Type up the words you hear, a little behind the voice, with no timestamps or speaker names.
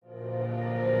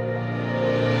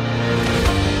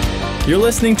You're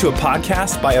listening to a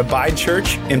podcast by Abide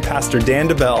Church and Pastor Dan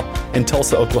DeBell in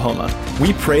Tulsa, Oklahoma.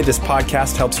 We pray this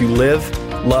podcast helps you live,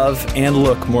 love, and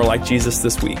look more like Jesus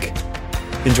this week.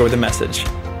 Enjoy the message.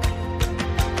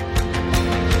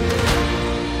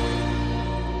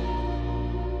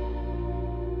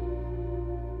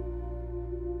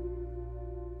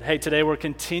 Hey, today we're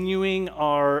continuing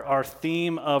our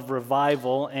theme of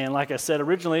revival, and like I said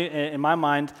originally, in my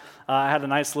mind, I had a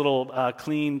nice little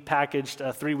clean packaged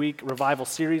 3-week revival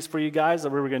series for you guys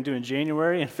that we were going to do in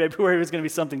January, and February was going to be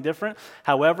something different.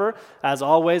 However, as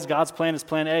always, God's plan is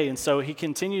plan A, and so He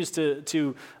continues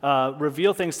to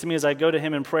reveal things to me as I go to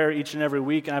Him in prayer each and every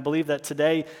week, and I believe that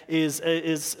today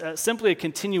is simply a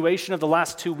continuation of the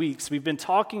last 2 weeks. We've been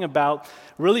talking about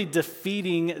really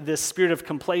defeating this spirit of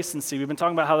complacency. We've been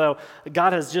talking about how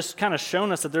God has just kind of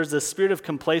shown us that there's this spirit of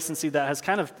complacency that has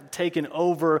kind of taken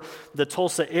over the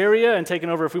Tulsa area and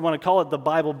taken over, if we want to call it, the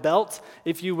Bible Belt,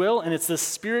 if you will. And it's this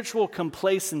spiritual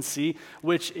complacency,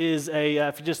 which is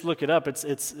if you just look it up,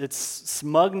 it's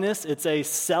smugness, it's a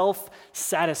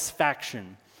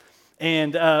self-satisfaction.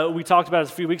 And we talked about it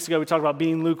a few weeks ago. We talked about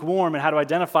being lukewarm and how to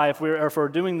identify if we're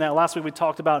doing that. Last week we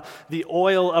talked about the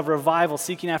oil of revival,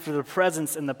 seeking after the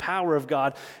presence and the power of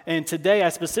God. And today I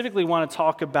specifically want to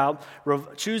talk about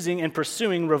choosing and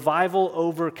pursuing revival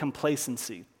over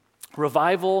complacency.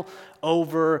 Revival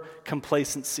over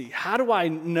complacency. How do I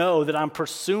know that I'm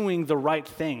pursuing the right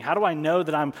thing? How do I know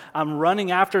that I'm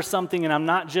running after something and I'm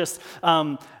not just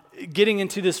getting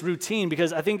into this routine?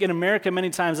 Because I think in America, many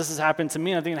times this has happened to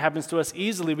me, and I think it happens to us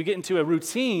easily. We get into a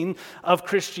routine of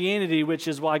Christianity, which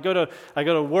is, well, I go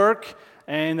to work,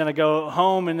 and then I go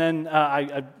home, and then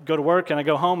I go to work, and I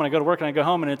go home, and I go to work, and I go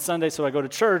home, and it's Sunday, so I go to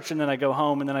church, and then I go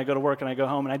home, and then I go to work, and I go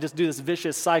home, and I just do this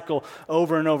vicious cycle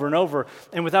over and over and over.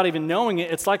 And without even knowing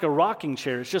it, it's like a rocking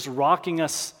chair. It's just rocking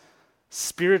us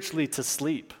spiritually to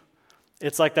sleep.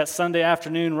 It's like that Sunday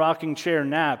afternoon rocking chair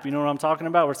nap, you know what I'm talking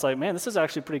about? Where it's like, man, this is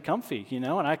actually pretty comfy, you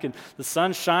know, and the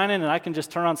sun's shining, and I can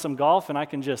just turn on some golf, and I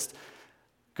can just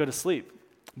go to sleep.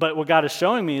 But what God is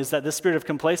showing me is that this spirit of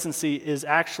complacency is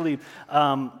actually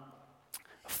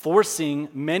forcing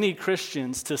many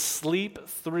Christians to sleep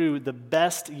through the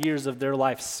best years of their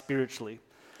life spiritually.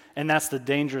 And that's the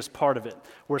dangerous part of it.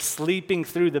 We're sleeping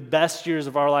through the best years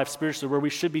of our life spiritually, where we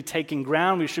should be taking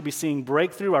ground, we should be seeing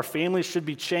breakthrough, our families should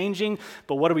be changing,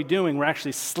 but what are we doing? We're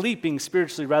actually sleeping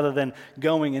spiritually rather than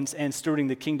going and stewarding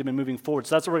the kingdom and moving forward.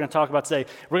 So that's what we're going to talk about today.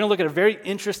 We're going to look at a very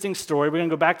interesting story. We're going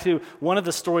to go back to one of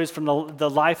the stories from the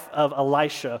life of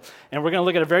Elisha, and we're going to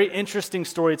look at a very interesting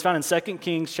story. It's found in 2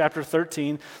 Kings chapter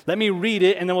 13. Let me read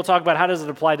it, and then we'll talk about how does it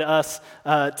apply to us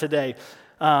today.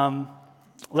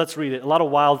 Let's read it. A lot of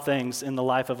wild things in the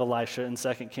life of Elisha in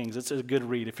 2 Kings. It's a good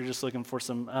read. If you're just looking for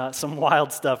some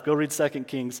wild stuff, go read 2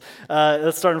 Kings.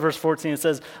 Let's start in verse 14. It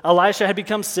says, Elisha had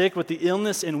become sick with the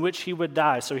illness in which he would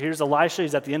die. So here's Elisha.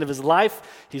 He's at the end of his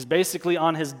life. He's basically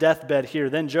on his deathbed here.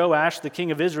 Then Joash, the king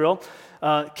of Israel,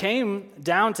 came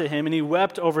down to him, and he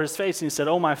wept over his face, and he said,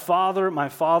 oh, my father,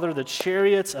 the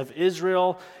chariots of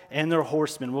Israel and their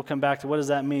horsemen. We'll come back to what does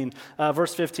that mean.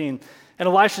 Verse 15, and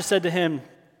Elisha said to him,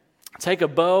 take a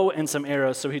bow and some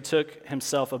arrows. So he took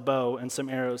himself a bow and some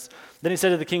arrows. Then he said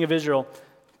to the king of Israel,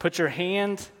 put your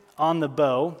hand on the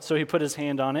bow. So he put his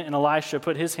hand on it, and Elisha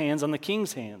put his hands on the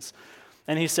king's hands.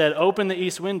 And he said, open the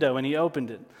east window, and he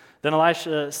opened it. Then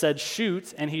Elisha said,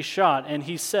 shoot, and he shot. And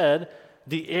he said,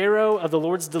 the arrow of the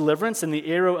Lord's deliverance and the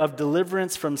arrow of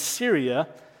deliverance from Syria,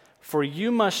 for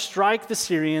you must strike the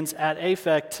Syrians at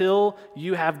Aphek till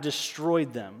you have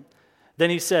destroyed them. Then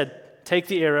he said, take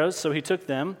the arrows. So he took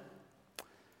them.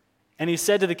 And he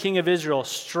said to the king of Israel,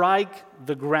 strike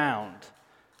the ground.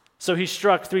 So he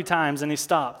struck 3 times, and he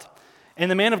stopped.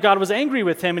 And the man of God was angry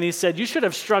with him, and he said, you should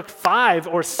have struck 5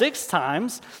 or 6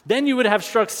 times. Then you would have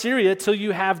struck Syria till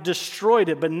you have destroyed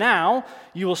it. But now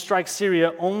you will strike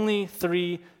Syria only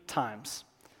 3 times.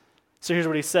 So here's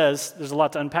what he says. There's a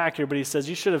lot to unpack here, but he says,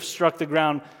 you should have struck the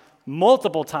ground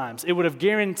multiple times. It would have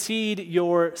guaranteed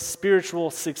your spiritual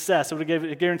success. It would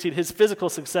have guaranteed his physical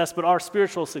success, but our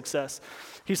spiritual success.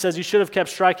 He says, you should have kept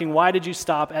striking. Why did you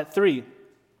stop at 3?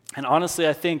 And honestly,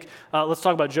 I think, let's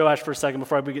talk about Joash for a second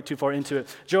before we get too far into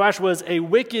it. Joash was a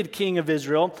wicked king of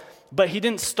Israel, but he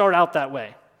didn't start out that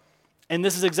way. And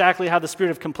this is exactly how the spirit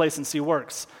of complacency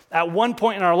works. At one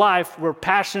point in our life, we're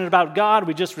passionate about God.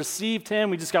 We just received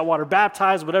Him. We just got water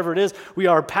baptized, whatever it is. We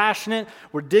are passionate.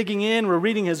 We're digging in. We're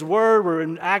reading His Word.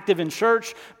 We're active in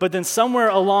church. But then somewhere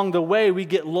along the way, we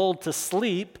get lulled to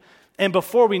sleep. And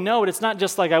before we know it, it's not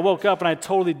just like I woke up and I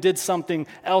totally did something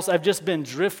else. I've just been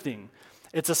drifting.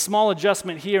 It's a small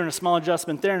adjustment here and a small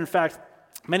adjustment there. In fact,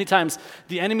 Many times,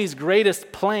 the enemy's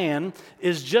greatest plan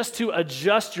is just to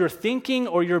adjust your thinking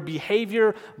or your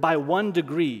behavior by 1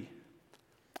 degree.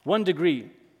 1 degree.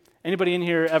 Anybody in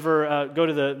here ever go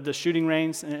to the shooting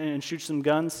range and shoot some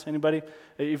guns? Anybody?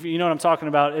 If you know what I'm talking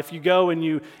about, if you go and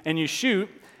you shoot,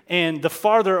 and the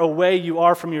farther away you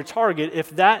are from your target,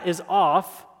 if that is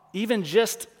off, even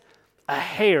just a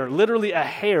hair, literally a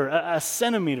hair, a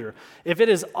centimeter, if it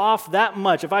is off that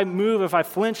much, if I move, if I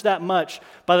flinch that much,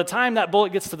 by the time that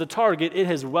bullet gets to the target, it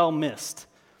has well missed.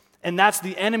 And that's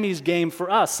the enemy's game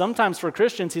for us. Sometimes for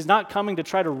Christians, he's not coming to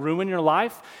try to ruin your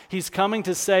life. He's coming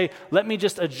to say, let me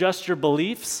just adjust your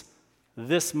beliefs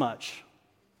this much.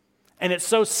 And it's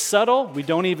so subtle, we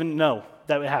don't even know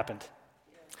that it happened.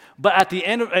 But at the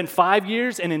end of, in 5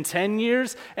 years and in 10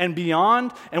 years and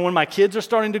beyond, and when my kids are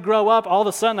starting to grow up, all of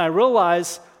a sudden I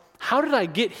realize, how did I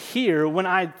get here when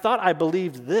I thought I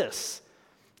believed this?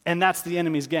 And that's the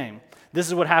enemy's game. This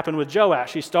is what happened with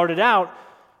Joash. He started out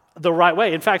the right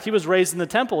way. In fact, he was raised in the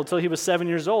temple until he was 7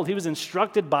 years old. He was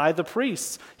instructed by the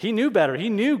priests. He knew better. He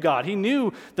knew God. He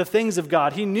knew the things of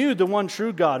God. He knew the one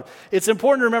true God. It's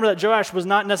important to remember that Joash was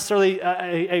not necessarily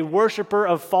a worshiper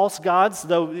of false gods,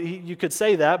 though you could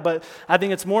say that, but I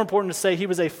think it's more important to say he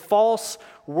was a false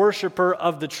worshiper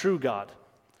of the true God.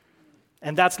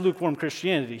 And that's lukewarm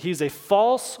Christianity. He's a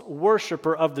false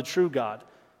worshiper of the true God.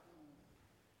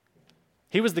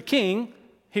 He was the king.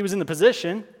 He was in the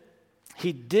position.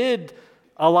 He did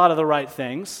a lot of the right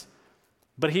things,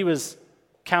 but he was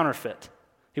counterfeit.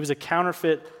 He was a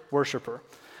counterfeit worshiper.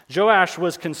 Joash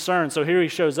was concerned. So here he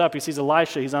shows up. He sees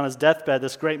Elisha. He's on his deathbed,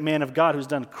 this great man of God who's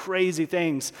done crazy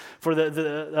things for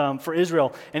for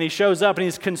Israel. And he shows up and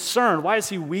he's concerned. Why is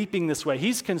he weeping this way?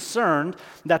 He's concerned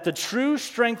that the true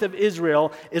strength of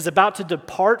Israel is about to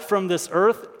depart from this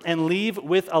earth and leave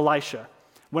with Elisha.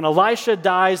 When Elisha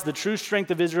dies, the true strength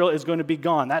of Israel is going to be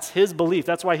gone. That's his belief.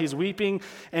 That's why he's weeping,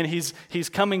 and he's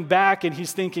coming back, and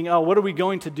he's thinking, oh, what are we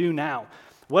going to do now?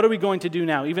 What are we going to do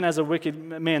now? Even as a wicked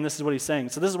man, this is what he's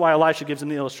saying. So this is why Elisha gives him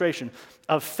the illustration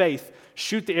of faith.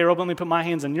 Shoot the arrow. Let me put my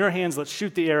hands in your hands. Let's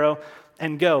shoot the arrow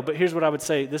and go. But here's what I would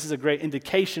say. This is a great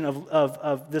indication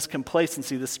of this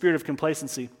complacency, the spirit of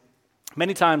complacency.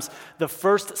 Many times, the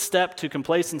first step to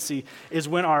complacency is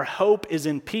when our hope is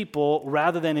in people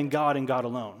rather than in God and God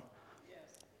alone.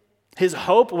 His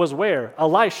hope was where?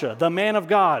 Elisha, the man of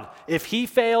God. If he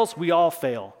fails, we all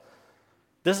fail.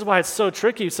 This is why it's so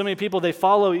tricky. So many people, they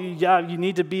follow, yeah, you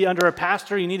need to be under a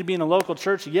pastor, you need to be in a local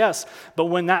church, yes. But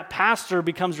when that pastor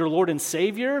becomes your Lord and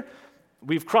Savior,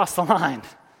 we've crossed the line.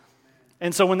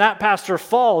 And so when that pastor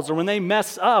falls, or when they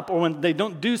mess up, or when they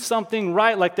don't do something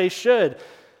right like they should,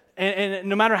 and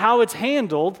no matter how it's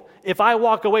handled, if I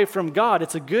walk away from God,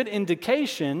 it's a good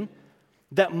indication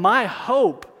that my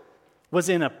hope was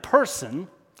in a person,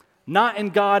 not in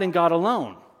God and God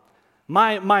alone.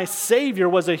 My Savior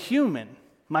was a human.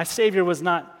 My Savior was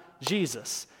not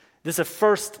Jesus. This is a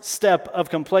first step of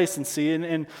complacency.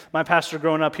 And my pastor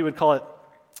growing up, he would call it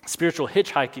spiritual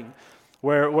hitchhiking,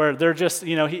 where they're just,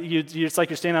 it's like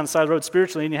you're standing on the side of the road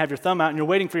spiritually and you have your thumb out and you're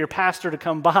waiting for your pastor to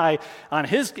come by in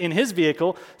his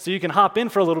vehicle so you can hop in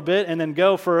for a little bit and then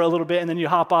go for a little bit and then you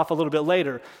hop off a little bit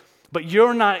later. But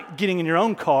you're not getting in your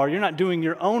own car. You're not doing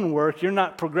your own work. You're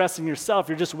not progressing yourself.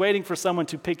 You're just waiting for someone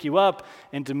to pick you up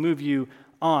and to move you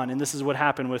on. And this is what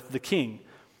happened with the king.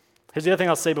 Here's the other thing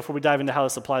I'll say before we dive into how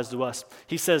this applies to us.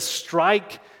 He says,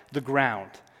 strike the ground.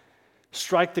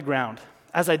 Strike the ground.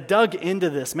 As I dug into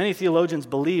this, many theologians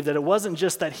believe that it wasn't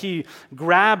just that he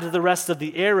grabbed the rest of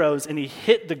the arrows and he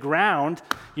hit the ground,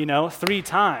 3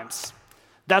 times.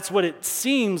 That's what it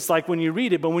seems like when you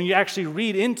read it, but when you actually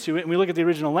read into it and we look at the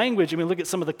original language and we look at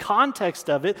some of the context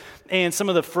of it and some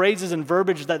of the phrases and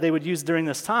verbiage that they would use during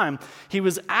this time, he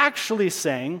was actually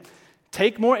saying,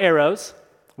 take more arrows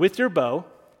with your bow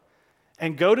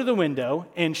and go to the window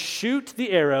and shoot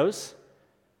the arrows,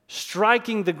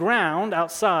 striking the ground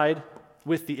outside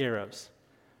with the arrows.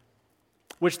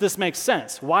 Which this makes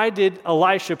sense. Why did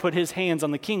Elisha put his hands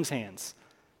on the king's hands?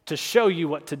 To show you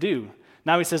what to do.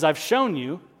 Now he says, I've shown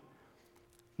you,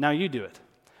 now you do it.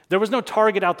 There was no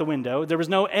target out the window. There was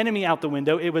no enemy out the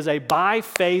window. It was a by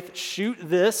faith, shoot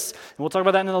this, and we'll talk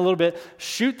about that in a little bit.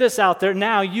 Shoot this out there.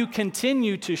 Now you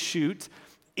continue to shoot.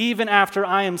 Even after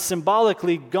I am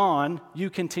symbolically gone, you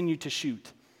continue to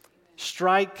shoot.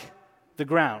 Strike the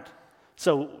ground.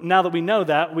 So now that we know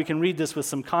that, we can read this with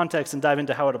some context and dive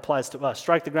into how it applies to us.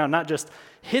 Strike the ground, not just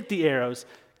hit the arrows,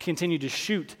 continue to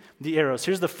shoot the arrows.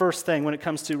 Here's the first thing when it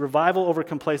comes to revival over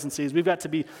complacency is we have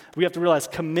to realize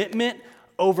commitment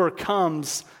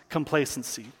overcomes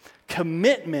complacency.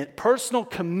 Commitment, personal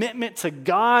commitment to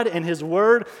God and His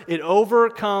Word, it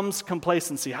overcomes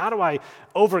complacency. How do I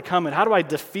overcome it? How do I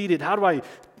defeat it? How do I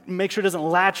make sure it doesn't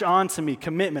latch on to me?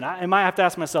 Commitment. I might have to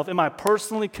ask myself, am I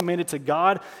personally committed to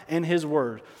God and His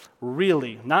Word?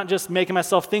 Really? Not just making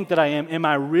myself think that I am. Am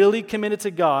I really committed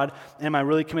to God? Am I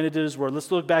really committed to His Word?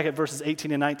 Let's look back at verses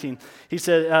 18 and 19.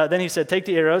 Then he said, take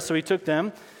the arrows. So he took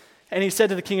them. And he said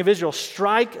to the king of Israel,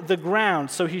 strike the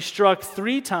ground. So he struck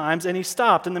 3 times, and he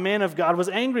stopped. And the man of God was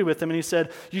angry with him, and he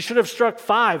said, you should have struck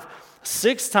 5,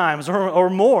 6 times or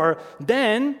more.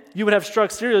 Then you would have struck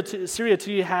Syria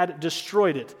till you had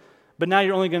destroyed it. But now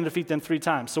you're only going to defeat them 3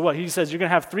 times. So what? He says you're going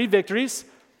to have 3 victories,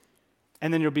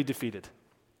 and then you'll be defeated.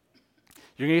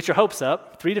 You're going to get your hopes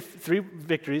up, 3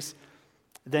 victories,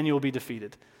 then you will be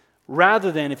defeated.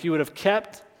 Rather than if you would have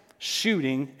kept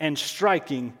shooting and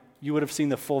striking, you would have seen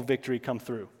the full victory come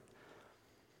through.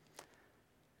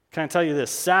 Can I tell you this?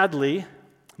 Sadly,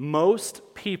 most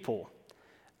people,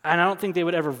 and I don't think they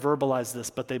would ever verbalize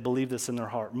this, but they believe this in their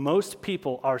heart. Most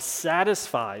people are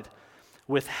satisfied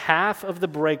with half of the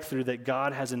breakthrough that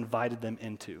God has invited them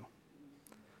into.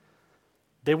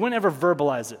 They wouldn't ever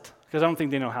verbalize it because I don't think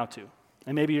they know how to.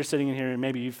 And maybe you're sitting in here and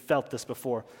maybe you've felt this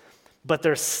before. But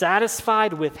they're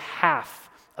satisfied with half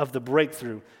of the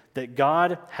breakthrough that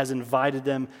God has invited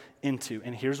them into.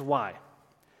 And here's why.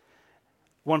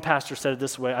 One pastor said it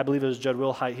this way. I believe it was Judd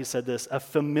Wilhite. He said this: a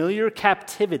familiar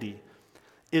captivity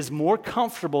is more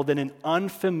comfortable than an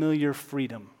unfamiliar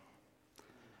freedom.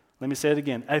 Let me say it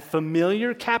again. A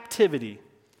familiar captivity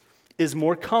is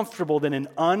more comfortable than an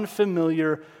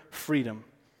unfamiliar freedom.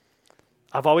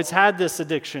 I've always had this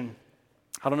addiction.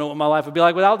 I don't know what my life would be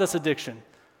like without this addiction.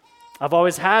 I've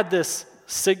always had this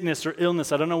sickness or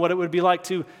illness. I don't know what it would be like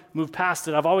to move past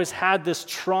it. I've always had this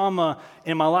trauma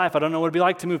in my life. I don't know what it would be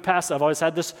like to move past it. I've always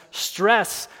had this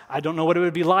stress. I don't know what it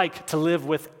would be like to live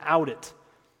without it.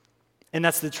 And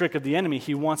that's the trick of the enemy.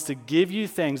 He wants to give you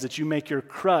things that you make your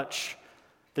crutch,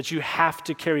 that you have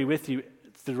to carry with you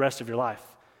the rest of your life.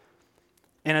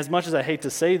 And as much as I hate to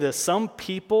say this, some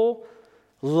people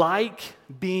like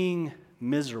being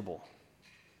miserable.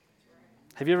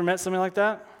 Have you ever met somebody like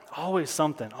that? Always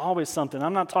something, always something.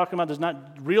 I'm not talking about there's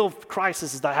not real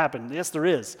crises that happen. Yes, there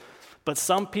is. But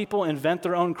some people invent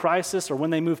their own crisis, or when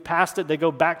they move past it, they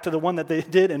go back to the one that they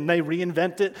did and they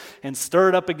reinvent it and stir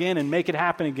it up again and make it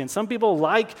happen again. Some people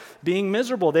like being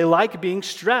miserable. They like being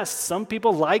stressed. Some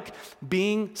people like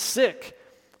being sick.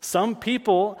 Some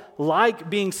people like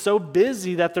being so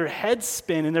busy that their heads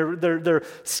spin and their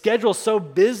schedule's so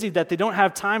busy that they don't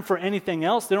have time for anything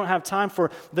else. They don't have time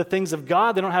for the things of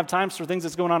God. They don't have time for things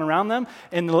that's going on around them.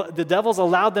 And the devil's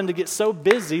allowed them to get so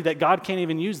busy that God can't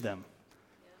even use them.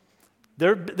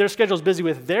 Their schedule's busy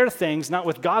with their things, not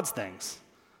with God's things.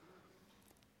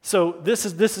 So this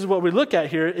is what we look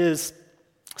at here is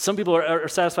some people are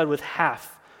satisfied with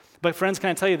half. But friends,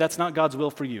 can I tell you, that's not God's will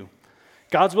for you.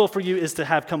 God's will for you is to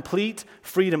have complete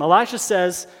freedom. Elisha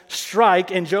says,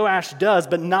 strike, and Joash does,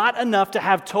 but not enough to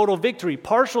have total victory.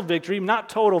 Partial victory, not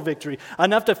total victory.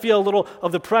 Enough to feel a little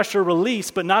of the pressure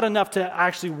release, but not enough to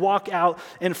actually walk out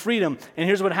in freedom. And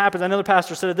here's what happens. Another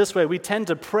pastor said it this way: we tend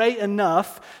to pray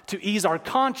enough to ease our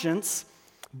conscience,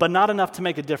 but not enough to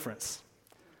make a difference.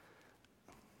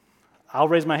 I'll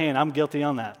raise my hand. I'm guilty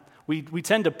on that. We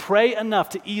tend to pray enough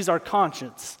to ease our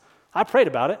conscience. I prayed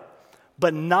about it,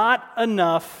 but not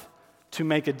enough to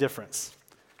make a difference.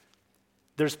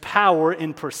 There's power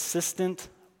in persistent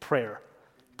prayer.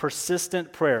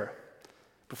 Persistent prayer.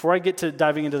 Before I get to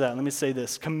diving into that, let me say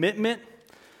this. Commitment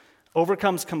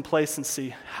overcomes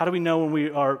complacency. How do we know when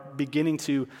we are beginning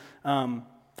to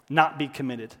not be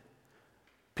committed?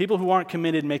 People who aren't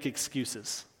committed make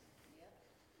excuses.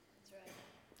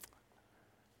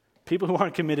 People who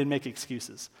aren't committed make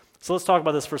excuses. So let's talk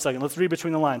about this for a second. Let's read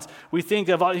between the lines. You can think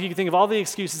of all the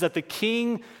excuses that the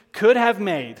king could have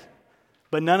made,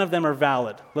 but none of them are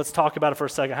valid. Let's talk about it for a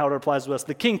second, how it applies to us.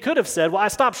 The king could have said, well, I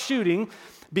stopped shooting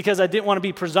because I didn't want to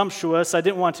be presumptuous. I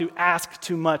didn't want to ask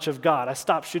too much of God. I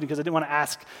stopped shooting because I didn't want to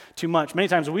ask too much. Many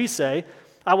times we say,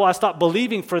 I stopped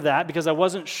believing for that because I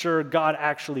wasn't sure God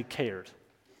actually cared.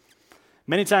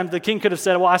 Many times the king could have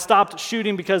said, well, I stopped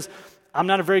shooting because I'm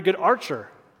not a very good archer.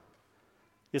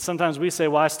 Yet sometimes we say,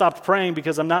 well, I stopped praying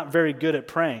because I'm not very good at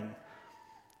praying.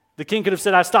 The king could have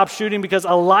said, I stopped shooting because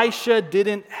Elisha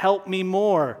didn't help me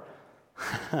more.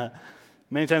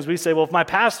 Many times we say, well, if my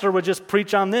pastor would just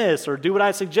preach on this or do what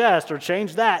I suggest or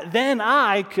change that, then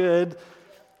I could,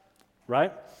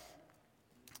 right?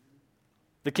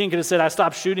 The king could have said, I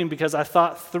stopped shooting because I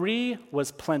thought 3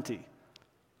 was plenty.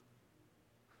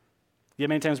 Yet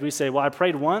many times we say, well, I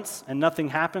prayed once and nothing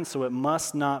happened, so it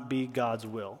must not be God's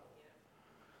will.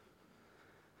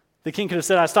 The king could have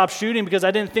said, I stopped shooting because I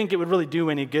didn't think it would really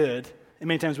do any good. And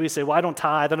many times we say, well, I don't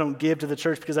tithe, I don't give to the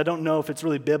church because I don't know if it's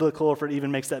really biblical or if it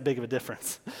even makes that big of a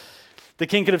difference. The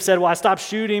king could have said, well, I stopped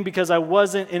shooting because I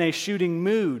wasn't in a shooting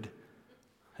mood.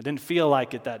 I didn't feel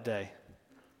like it that day.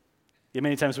 Yet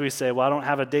many times we say, well, I don't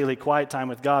have a daily quiet time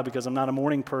with God because I'm not a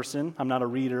morning person, I'm not a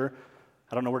reader,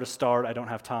 I don't know where to start, I don't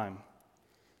have time.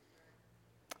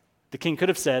 The king could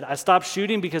have said, I stopped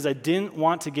shooting because I didn't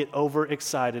want to get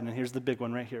overexcited. And here's the big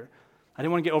one right here. I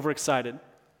didn't want to get overexcited.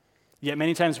 Yet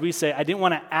many times we say, I didn't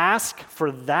want to ask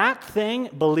for that thing,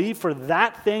 believe for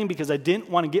that thing, because I didn't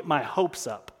want to get my hopes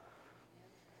up.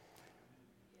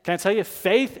 Can I tell you,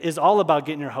 faith is all about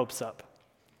getting your hopes up.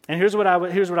 And here's what I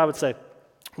would say.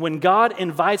 When God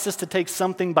invites us to take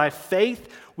something by faith,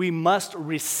 we must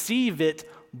receive it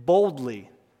boldly,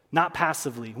 not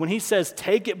passively. When he says,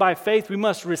 take it by faith, we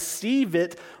must receive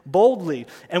it boldly.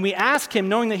 And we ask him,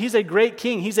 knowing that he's a great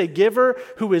king. He's a giver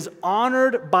who is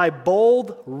honored by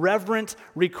bold, reverent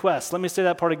requests. Let me say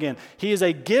that part again. He is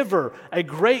a giver, a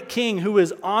great king who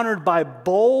is honored by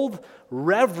bold,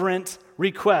 reverent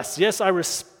requests. Yes, I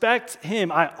respect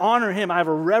him. I honor him. I have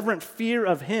a reverent fear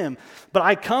of him. But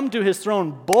I come to his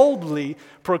throne boldly,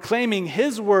 proclaiming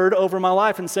his word over my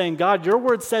life and saying, God, your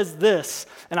word says this,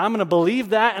 and I'm going to believe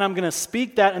that, and I'm going to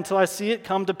speak that until I see it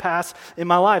come to pass in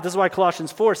my life. This is why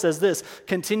Colossians 4 says this,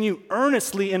 continue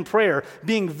earnestly in prayer,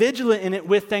 being vigilant in it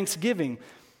with thanksgiving.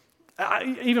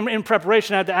 Even in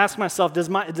preparation, I had to ask myself, does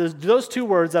those two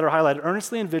words that are highlighted,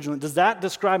 earnestly and vigilant, does that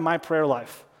describe my prayer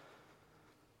life?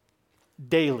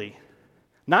 Daily.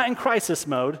 Not in crisis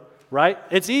mode, right?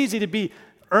 It's easy to be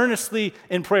earnestly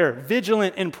in prayer,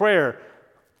 vigilant in prayer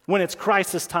when it's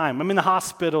crisis time. I'm in the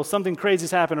hospital, something crazy's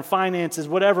happened, or finances,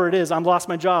 whatever it is, I've lost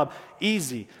my job.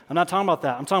 Easy. I'm not talking about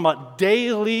that. I'm talking about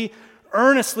daily,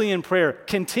 earnestly in prayer.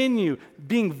 Continue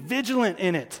being vigilant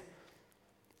in it.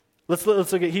 Let's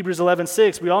look at Hebrews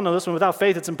 11:6. We all know this one. Without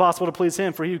faith, it's impossible to please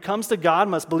him. For he who comes to God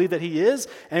must believe that he is,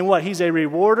 and what? He's a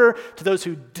rewarder to those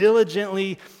who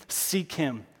diligently seek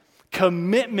him.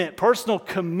 Commitment, personal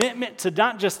commitment to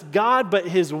not just God, but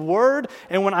his word.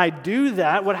 And when I do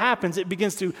that, what happens? It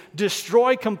begins to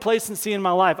destroy complacency in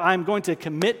my life. I'm going to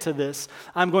commit to this.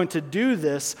 I'm going to do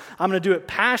this. I'm going to do it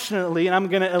passionately, and I'm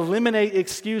going to eliminate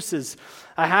excuses.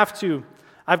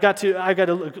 I've got to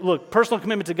look, personal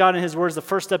commitment to God and his word is the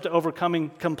first step to overcoming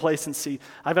complacency.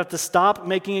 I've got to stop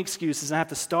making excuses and I have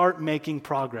to start making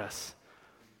progress.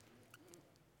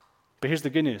 But here's the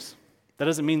good news. That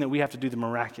doesn't mean that we have to do the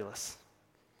miraculous.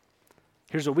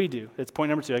 Here's what we do. It's point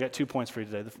number 2. I got 2 points for you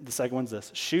today. The second one's this.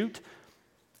 Shoot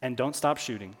and don't stop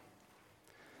shooting.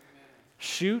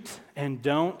 Shoot and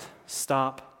don't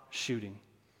stop shooting.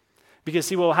 Because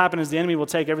see, what will happen is the enemy will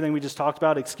take everything we just talked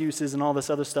about, excuses and all this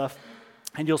other stuff,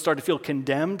 and you'll start to feel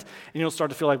condemned, and you'll start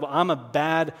to feel like, well, I'm a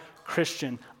bad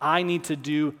Christian. I need to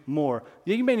do more.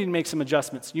 You may need to make some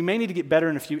adjustments. You may need to get better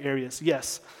in a few areas,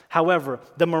 yes. However,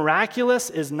 the miraculous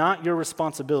is not your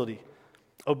responsibility.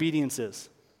 Obedience is.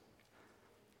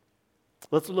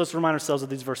 Let's remind ourselves of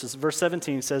these verses. Verse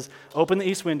 17 says, open the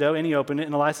east window, and he opened it,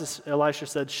 and Elisha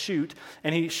said, shoot,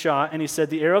 and he shot, and he said,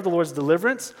 the arrow of the Lord's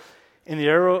deliverance, and the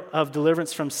arrow of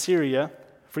deliverance from Syria,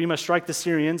 for you must strike the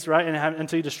Syrians, right,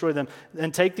 until you destroy them.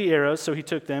 And take the arrows. So he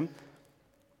took them.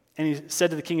 And he said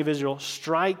to the king of Israel,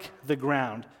 strike the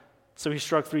ground. So he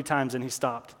struck 3 times and he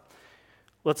stopped.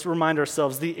 Let's remind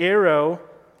ourselves, the arrow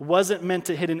wasn't meant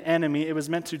to hit an enemy. It was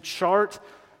meant to chart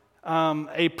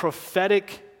a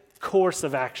prophetic course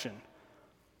of action.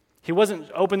 He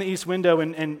wasn't open the east window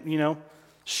and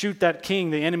shoot that king,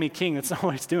 the enemy king. That's not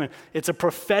what he's doing. It's a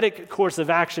prophetic course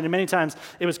of action. And many times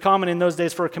it was common in those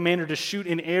days for a commander to shoot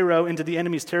an arrow into the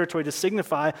enemy's territory to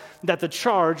signify that the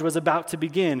charge was about to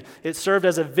begin. It served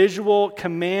as a visual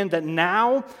command that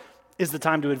now is the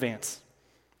time to advance.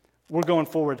 We're going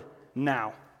forward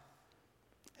now.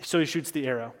 So he shoots the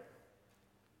arrow.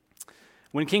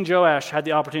 When King Joash had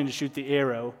the opportunity to shoot the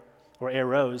arrow or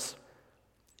arrows,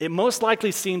 it most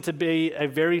likely seemed to be a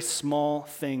very small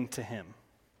thing to him.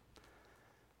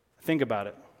 Think about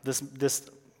it. This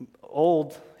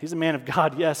old, he's a man of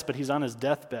God, yes, but he's on his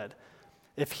deathbed.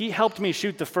 If he helped me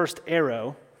shoot the first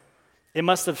arrow, it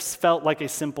must have felt like a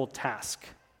simple task.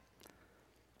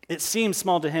 It seemed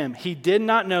small to him. He did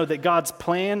not know that God's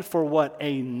plan for what?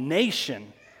 A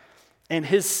nation, and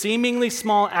his seemingly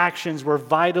small actions were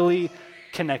vitally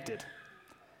connected.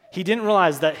 He didn't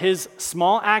realize that his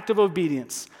small act of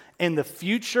obedience and the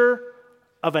future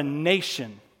of a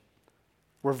nation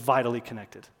were vitally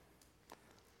connected.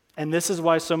 And this is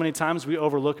why so many times we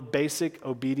overlook basic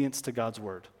obedience to God's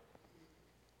word.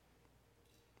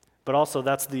 But also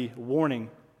that's the warning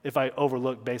if I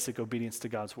overlook basic obedience to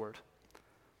God's word.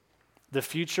 The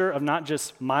future of not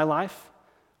just my life,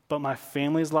 but my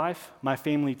family's life, my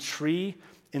family tree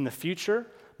in the future,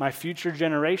 my future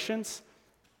generations,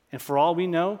 and for all we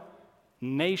know,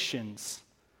 nations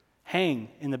hang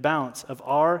in the balance of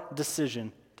our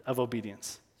decision of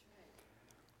obedience.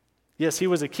 Yes, he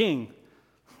was a king,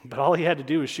 but all he had to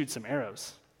do was shoot some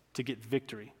arrows to get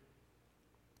victory.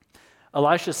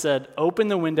 Elisha said, open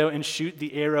the window and shoot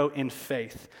the arrow in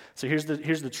faith. So here's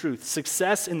the truth.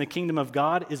 Success in the kingdom of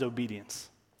God is obedience.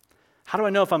 How do I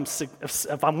know if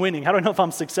I'm winning? How do I know if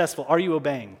I'm successful? Are you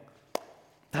obeying?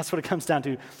 That's what it comes down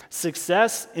to.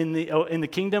 Success in the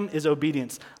kingdom is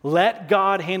obedience. Let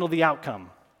God handle the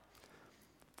outcome.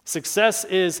 Success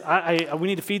is, we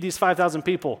need to feed these 5,000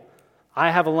 people.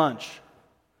 I have a lunch.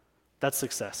 That's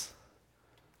success.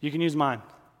 You can use mine.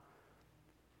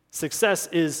 Success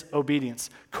is obedience.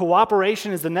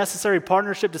 Cooperation is the necessary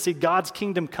partnership to see God's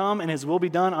kingdom come and his will be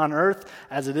done on earth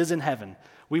as it is in heaven.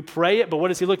 We pray it, but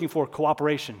what is he looking for?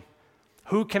 Cooperation.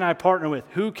 Who can I partner with?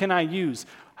 Who can I use?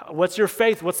 What's your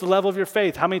faith? What's the level of your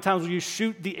faith? How many times will you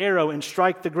shoot the arrow and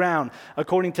strike the ground?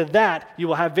 According to that, you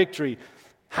will have victory.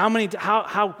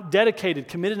 How dedicated,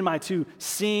 committed am I to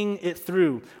seeing it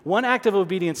through? One act of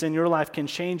obedience in your life can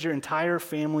change your entire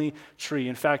family tree.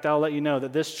 In fact, I'll let you know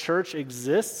that this church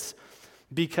exists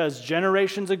because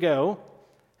generations ago,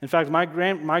 in fact, my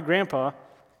grandpa,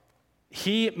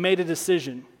 he made a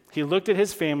decision. He looked at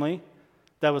his family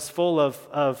that was full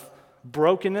of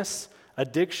brokenness,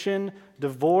 addiction,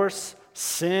 divorce,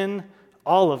 sin,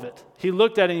 all of it. He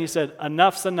looked at it and he said,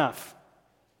 enough's enough.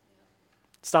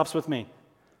 Stops with me.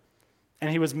 And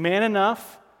he was man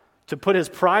enough to put his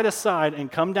pride aside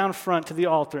and come down front to the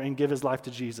altar and give his life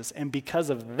to Jesus. And because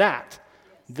of that,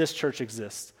 this church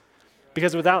exists.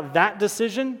 Because without that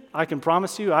decision, I can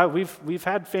promise you, we've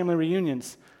had family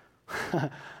reunions.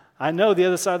 I know the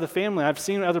other side of the family. I've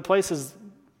seen other places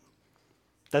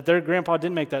that their grandpa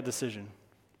didn't make that decision.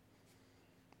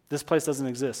 This place doesn't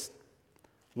exist.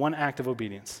 One act of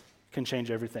obedience can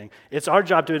change everything. It's our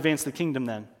job to advance the kingdom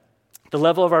then. The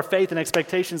level of our faith and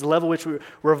expectations, the level which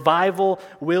revival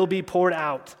will be poured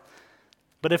out.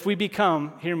 But if we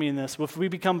become, hear me in this, if we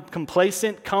become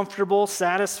complacent, comfortable,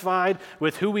 satisfied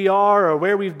with who we are or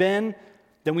where we've been,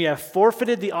 then we have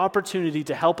forfeited the opportunity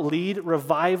to help lead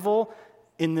revival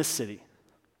in this city,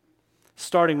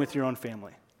 starting with your own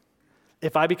family.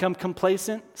 If I become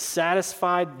complacent,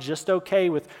 satisfied, just okay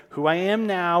with who I am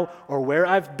now or where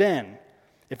I've been,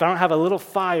 if I don't have a little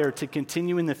fire to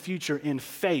continue in the future in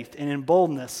faith and in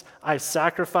boldness, I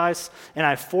sacrifice and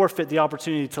I forfeit the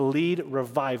opportunity to lead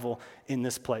revival in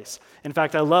this place. In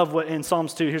fact, I love what in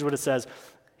Psalms 2, here's what it says.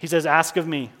 He says, ask of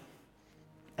me,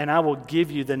 and I will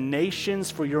give you the nations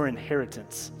for your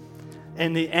inheritance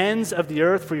and the ends of the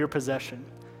earth for your possession.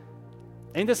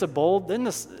 Ain't this a bold?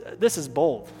 This is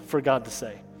bold for God to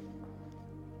say.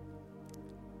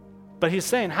 But he's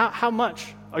saying, how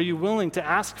much are you willing to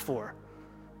ask for?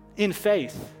 In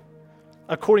faith,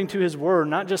 according to his word,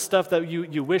 not just stuff that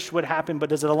you wish would happen, but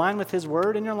does it align with his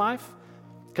word in your life?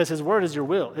 Because his word is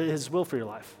his will for your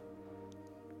life.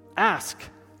 Ask.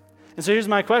 And so here's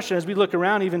my question. As we look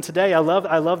around even today, I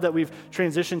love that we've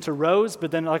transitioned to rows,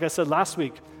 but then like I said last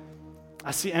week,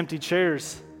 I see empty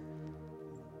chairs.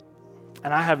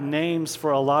 And I have names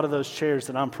for a lot of those chairs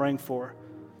that I'm praying for,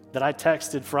 that I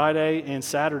texted Friday and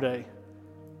Saturday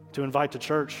to invite to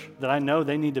church, that I know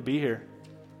they need to be here.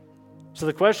 So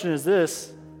the question is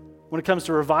this, when it comes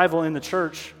to revival in the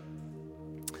church,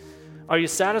 are you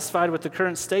satisfied with the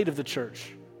current state of the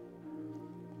church?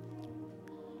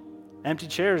 Empty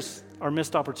chairs are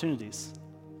missed opportunities.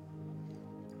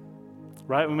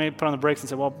 Right? We may put on the brakes and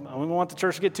say, well, we don't want the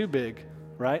church to get too big,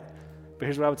 right? But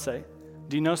here's what I would say.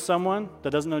 Do you know someone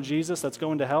that doesn't know Jesus that's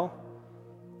going to hell?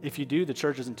 If you do, the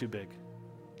church isn't too big.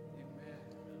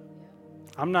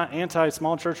 I'm not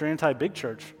anti-small church or anti-big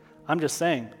church. I'm just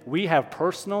saying, we have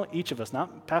personal, each of us,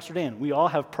 not Pastor Dan, we all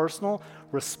have personal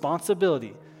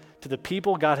responsibility to the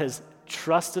people God has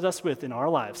trusted us with in our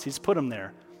lives. He's put them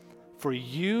there for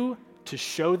you to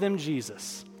show them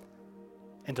Jesus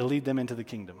and to lead them into the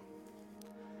kingdom.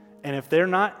 And if they're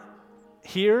not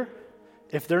here,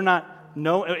 if they're not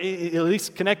at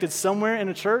least connected somewhere in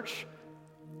a church,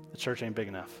 the church ain't big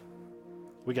enough.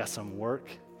 We got some work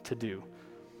to do.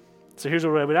 So here's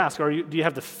what I would ask. Do you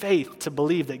have the faith to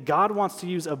believe that God wants to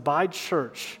use Abide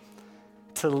Church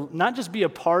to not just be a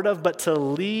part of, but to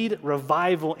lead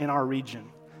revival in our region?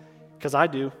 Because I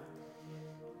do.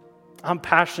 I'm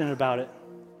passionate about it.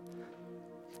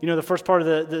 You know, the first part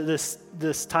of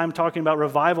this time talking about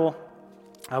revival,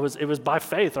 It was by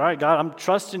faith. All right, God, I'm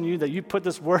trusting you that you put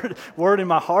this word in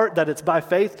my heart, that it's by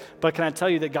faith. But can I tell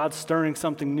you that God's stirring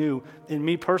something new in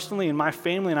me personally, in my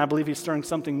family, and I believe he's stirring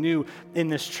something new in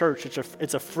this church.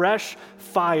 It's a fresh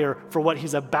fire for what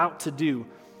he's about to do.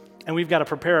 And we've got to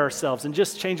prepare ourselves. And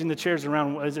just changing the chairs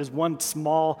around is one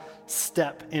small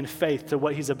step in faith to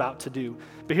what he's about to do.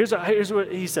 But here's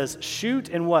what he says. Shoot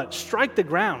and what? Strike the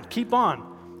ground. Keep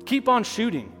on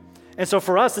shooting. And so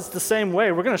for us, it's the same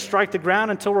way. We're going to strike the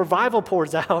ground until revival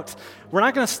pours out. We're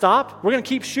not going to stop. We're going to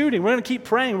keep shooting. We're going to keep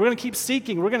praying. We're going to keep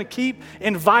seeking. We're going to keep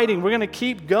inviting. We're going to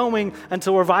keep going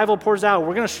until revival pours out.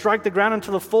 We're going to strike the ground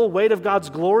until the full weight of God's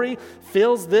glory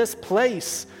fills this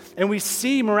place. And we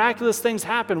see miraculous things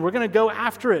happen. We're going to go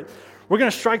after it. We're going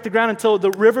to strike the ground until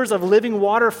the rivers of living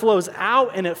water flows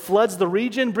out and it floods the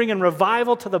region, bringing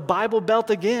revival to the Bible Belt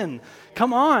again.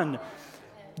 Come on.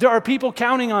 There are people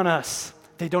counting on us.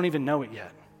 They don't even know it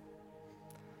yet.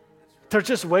 They're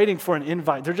just waiting for an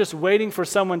invite. They're just waiting for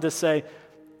someone to say,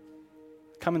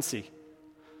 come and see.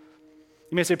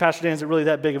 You may say, Pastor Dan, is it really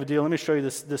that big of a deal? Let me show you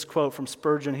this quote from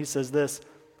Spurgeon. He says this,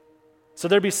 so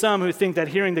there be some who think that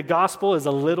hearing the gospel is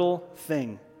a little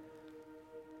thing.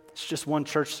 It's just one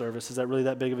church service. Is that really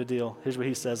that big of a deal? Here's what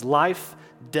he says. Life,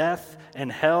 death,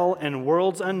 and hell, and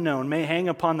worlds unknown may hang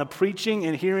upon the preaching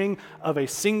and hearing of a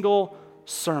single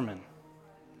sermon.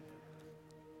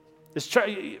 Is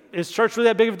church really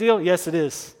that big of a deal? Yes, it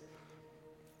is.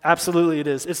 Absolutely it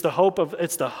is. It's the hope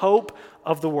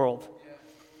of the world.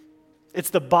 It's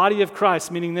the body of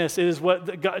Christ, meaning this. It is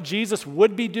what Jesus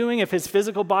would be doing if his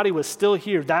physical body was still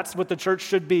here. That's what the church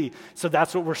should be. So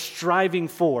that's what we're striving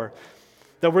for.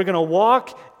 That we're going to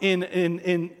walk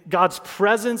in God's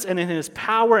presence and in his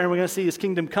power, and we're going to see his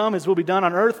kingdom come, his will be done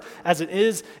on earth as it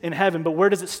is in heaven. But where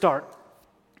does it start?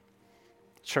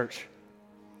 Church.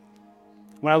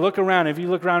 When I look around, if you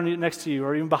look around next to you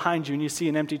or even behind you and you see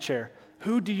an empty chair,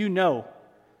 who do you know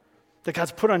that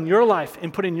God's put on your life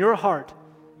and put in your heart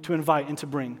to invite and to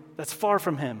bring? That's far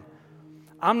from him.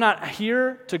 I'm not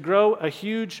here to grow a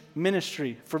huge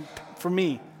ministry for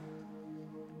me.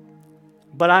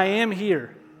 But I am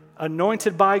here,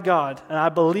 anointed by God, and I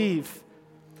believe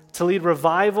to lead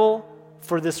revival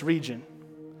for this region.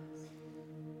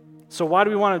 So why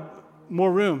do we want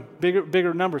more room,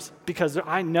 bigger numbers? Because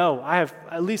I know I have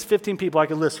at least 15 people I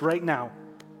could list right now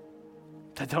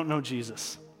that don't know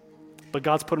Jesus. But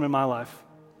God's put them in my life.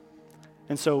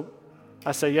 And so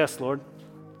I say, yes, Lord.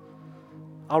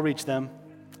 I'll reach them.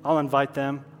 I'll invite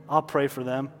them. I'll pray for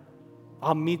them.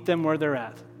 I'll meet them where they're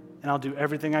at. And I'll do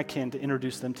everything I can to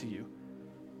introduce them to you.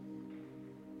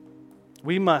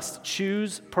 We must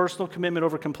choose personal commitment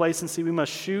over complacency. We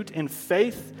must shoot in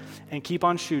faith and keep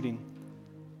on shooting.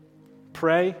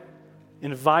 Pray,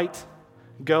 invite,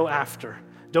 go after.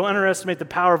 Don't underestimate the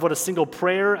power of what a single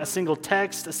prayer, a single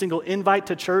text, a single invite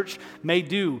to church may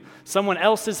do. Someone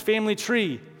else's family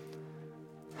tree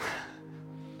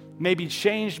may be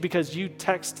changed because you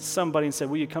text somebody and said,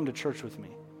 will you come to church with me?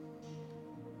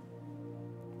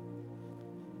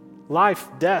 Life,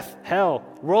 death, hell,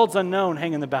 worlds unknown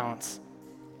hang in the balance.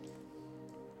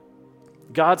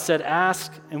 God said,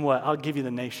 ask and what? I'll give you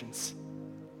the nations.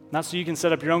 Not so you can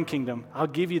set up your own kingdom. I'll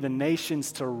give you the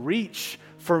nations to reach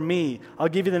for me. I'll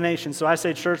give you the nations. So I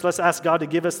say, church, let's ask God to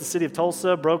give us the city of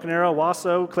Tulsa, Broken Arrow,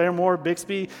 Wasso, Claremore,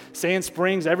 Bixby, Sand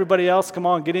Springs, everybody else. Come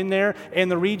on, get in there. And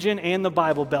the region and the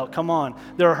Bible Belt. Come on.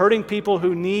 There are hurting people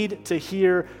who need to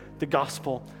hear the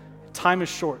gospel. Time is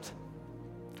short.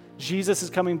 Jesus is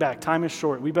coming back. Time is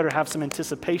short. We better have some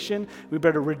anticipation. We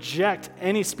better reject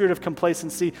any spirit of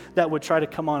complacency that would try to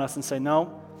come on us and say,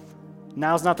 no,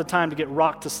 now's not the time to get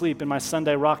rocked to sleep in my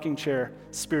Sunday rocking chair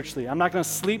spiritually. I'm not going to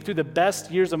sleep through the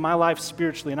best years of my life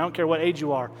spiritually, and I don't care what age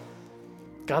you are.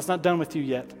 God's not done with you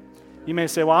yet. You may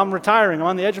say, well, I'm retiring. I'm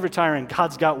on the edge of retiring.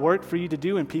 God's got work for you to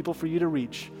do and people for you to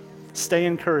reach. Stay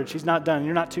encouraged. He's not done.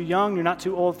 You're not too young. You're not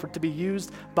too old to be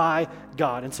used by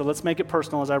God. And so let's make it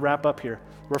personal as I wrap up here.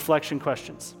 Reflection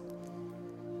questions.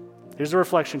 Here's the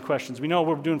reflection questions. We know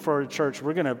what we're doing for our church.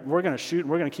 We're gonna shoot, and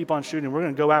we're gonna keep on shooting. We're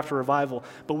gonna go after revival.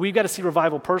 But we've got to see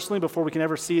revival personally before we can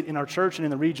ever see it in our church and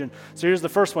in the region. So here's the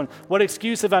first one. What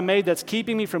excuse have I made that's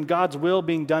keeping me from God's will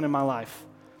being done in my life?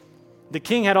 The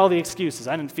king had all the excuses.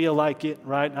 I didn't feel like it,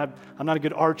 right? I'm not a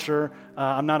good archer.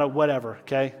 I'm not a whatever,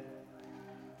 okay?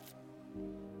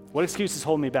 What excuses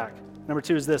hold me back? Number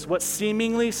 2 is this. What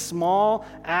seemingly small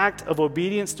act of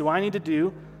obedience do I need to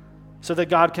do so that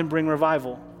God can bring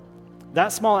revival?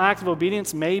 That small act of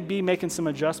obedience may be making some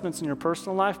adjustments in your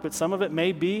personal life, but some of it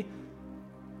may be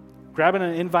grabbing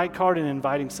an invite card and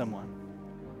inviting someone.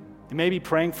 It may be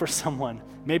praying for someone.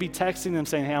 Maybe texting them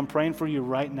saying, hey, I'm praying for you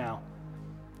right now.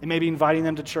 It may be inviting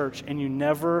them to church, and you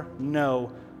never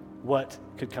know what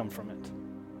could come from it.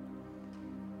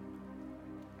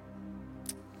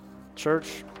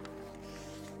 Church,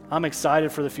 I'm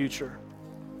excited for the future.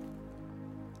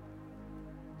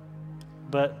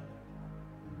 But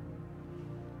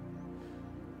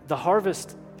the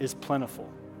harvest is plentiful.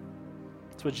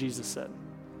 That's what Jesus said.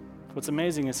 What's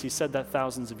amazing is he said that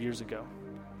thousands of years ago.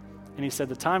 And he said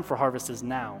the time for harvest is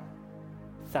now,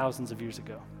 thousands of years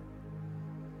ago.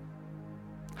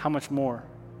 How much more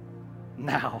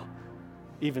now,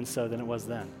 even so, than it was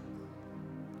then?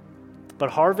 But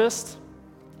harvest,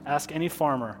 ask any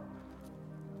farmer,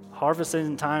 harvest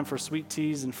isn't time for sweet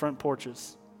teas and front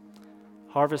porches.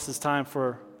 Harvest is time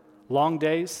for long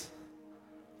days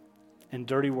and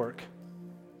dirty work.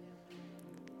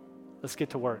 Let's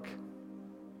get to work.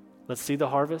 Let's see the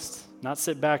harvest, not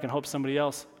sit back and hope somebody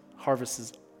else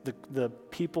harvests the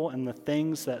people and the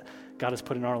things that God has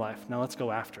put in our life. Now let's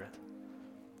go after it.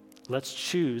 Let's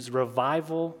choose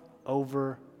revival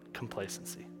over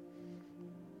complacency.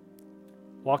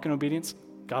 Walk in obedience,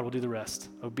 God will do the rest.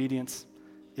 Obedience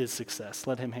is success.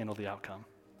 Let him handle the outcome.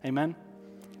 Amen?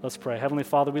 Let's pray. Heavenly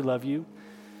Father, we love you.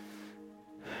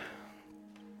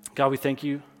 God, we thank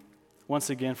you once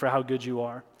again for how good you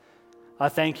are. I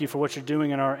thank you for what you're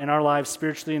doing in our lives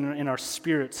spiritually and in our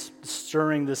spirits,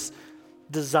 stirring this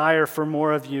desire for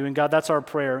more of you. And God, that's our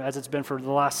prayer, as it's been for the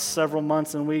last several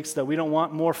months and weeks, that we don't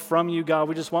want more from you, God.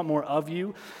 We just want more of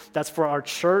you. That's for our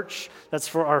church. That's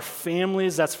for our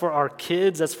families. That's for our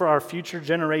kids. That's for our future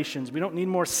generations. We don't need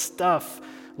more stuff,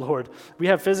 Lord. We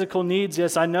have physical needs,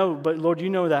 yes, I know, but Lord, you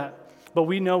know that. But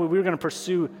we know we're going to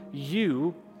pursue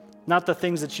you, not the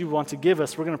things that you want to give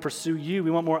us. We're going to pursue you. We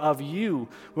want more of you.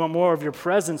 We want more of your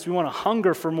presence. We want to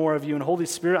hunger for more of you. And Holy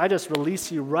Spirit, I just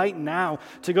release you right now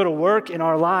to go to work in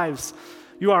our lives.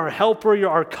 You are our helper.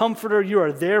 You're our comforter. You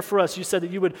are there for us. You said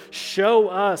that you would show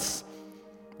us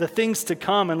the things to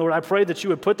come. And Lord, I pray that you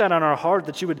would put that on our heart,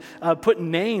 that you would put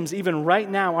names even right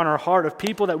now on our heart of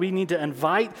people that we need to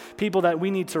invite, people that we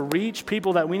need to reach,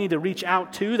 people that we need to reach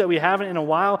out to that we haven't in a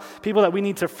while, people that we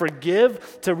need to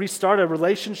forgive, to restart a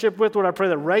relationship with. Lord, I pray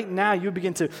that right now you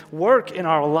begin to work in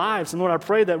our lives. And Lord, I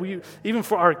pray that we, even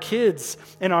for our kids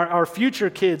and our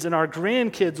future kids and our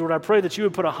grandkids, Lord, I pray that you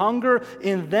would put a hunger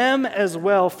in them as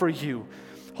well for you.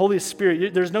 Holy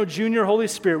Spirit, there's no junior Holy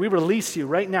Spirit. We release you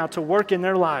right now to work in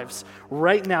their lives,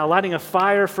 right now, lighting a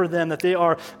fire for them, that they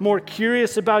are more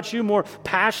curious about you, more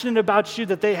passionate about you,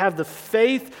 that they have the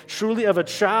faith truly of a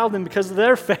child. And because of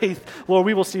their faith, Lord,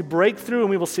 we will see breakthrough and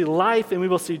we will see life and we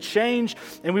will see change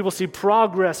and we will see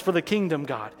progress for the kingdom,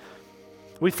 God.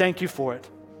 We thank you for it.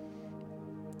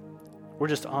 We're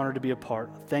just honored to be a part.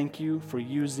 Thank you for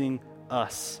using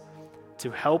us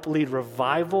to help lead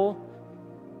revival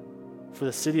for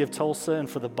the city of Tulsa and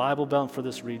for the Bible Belt and for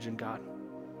this region, God.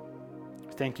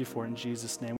 Thank you for it in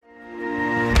Jesus' name.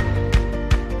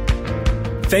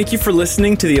 Thank you for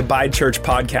listening to the Abide Church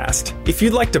podcast. If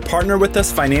you'd like to partner with us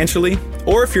financially,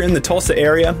 or if you're in the Tulsa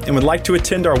area and would like to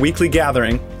attend our weekly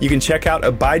gathering, you can check out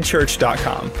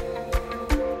abidechurch.com.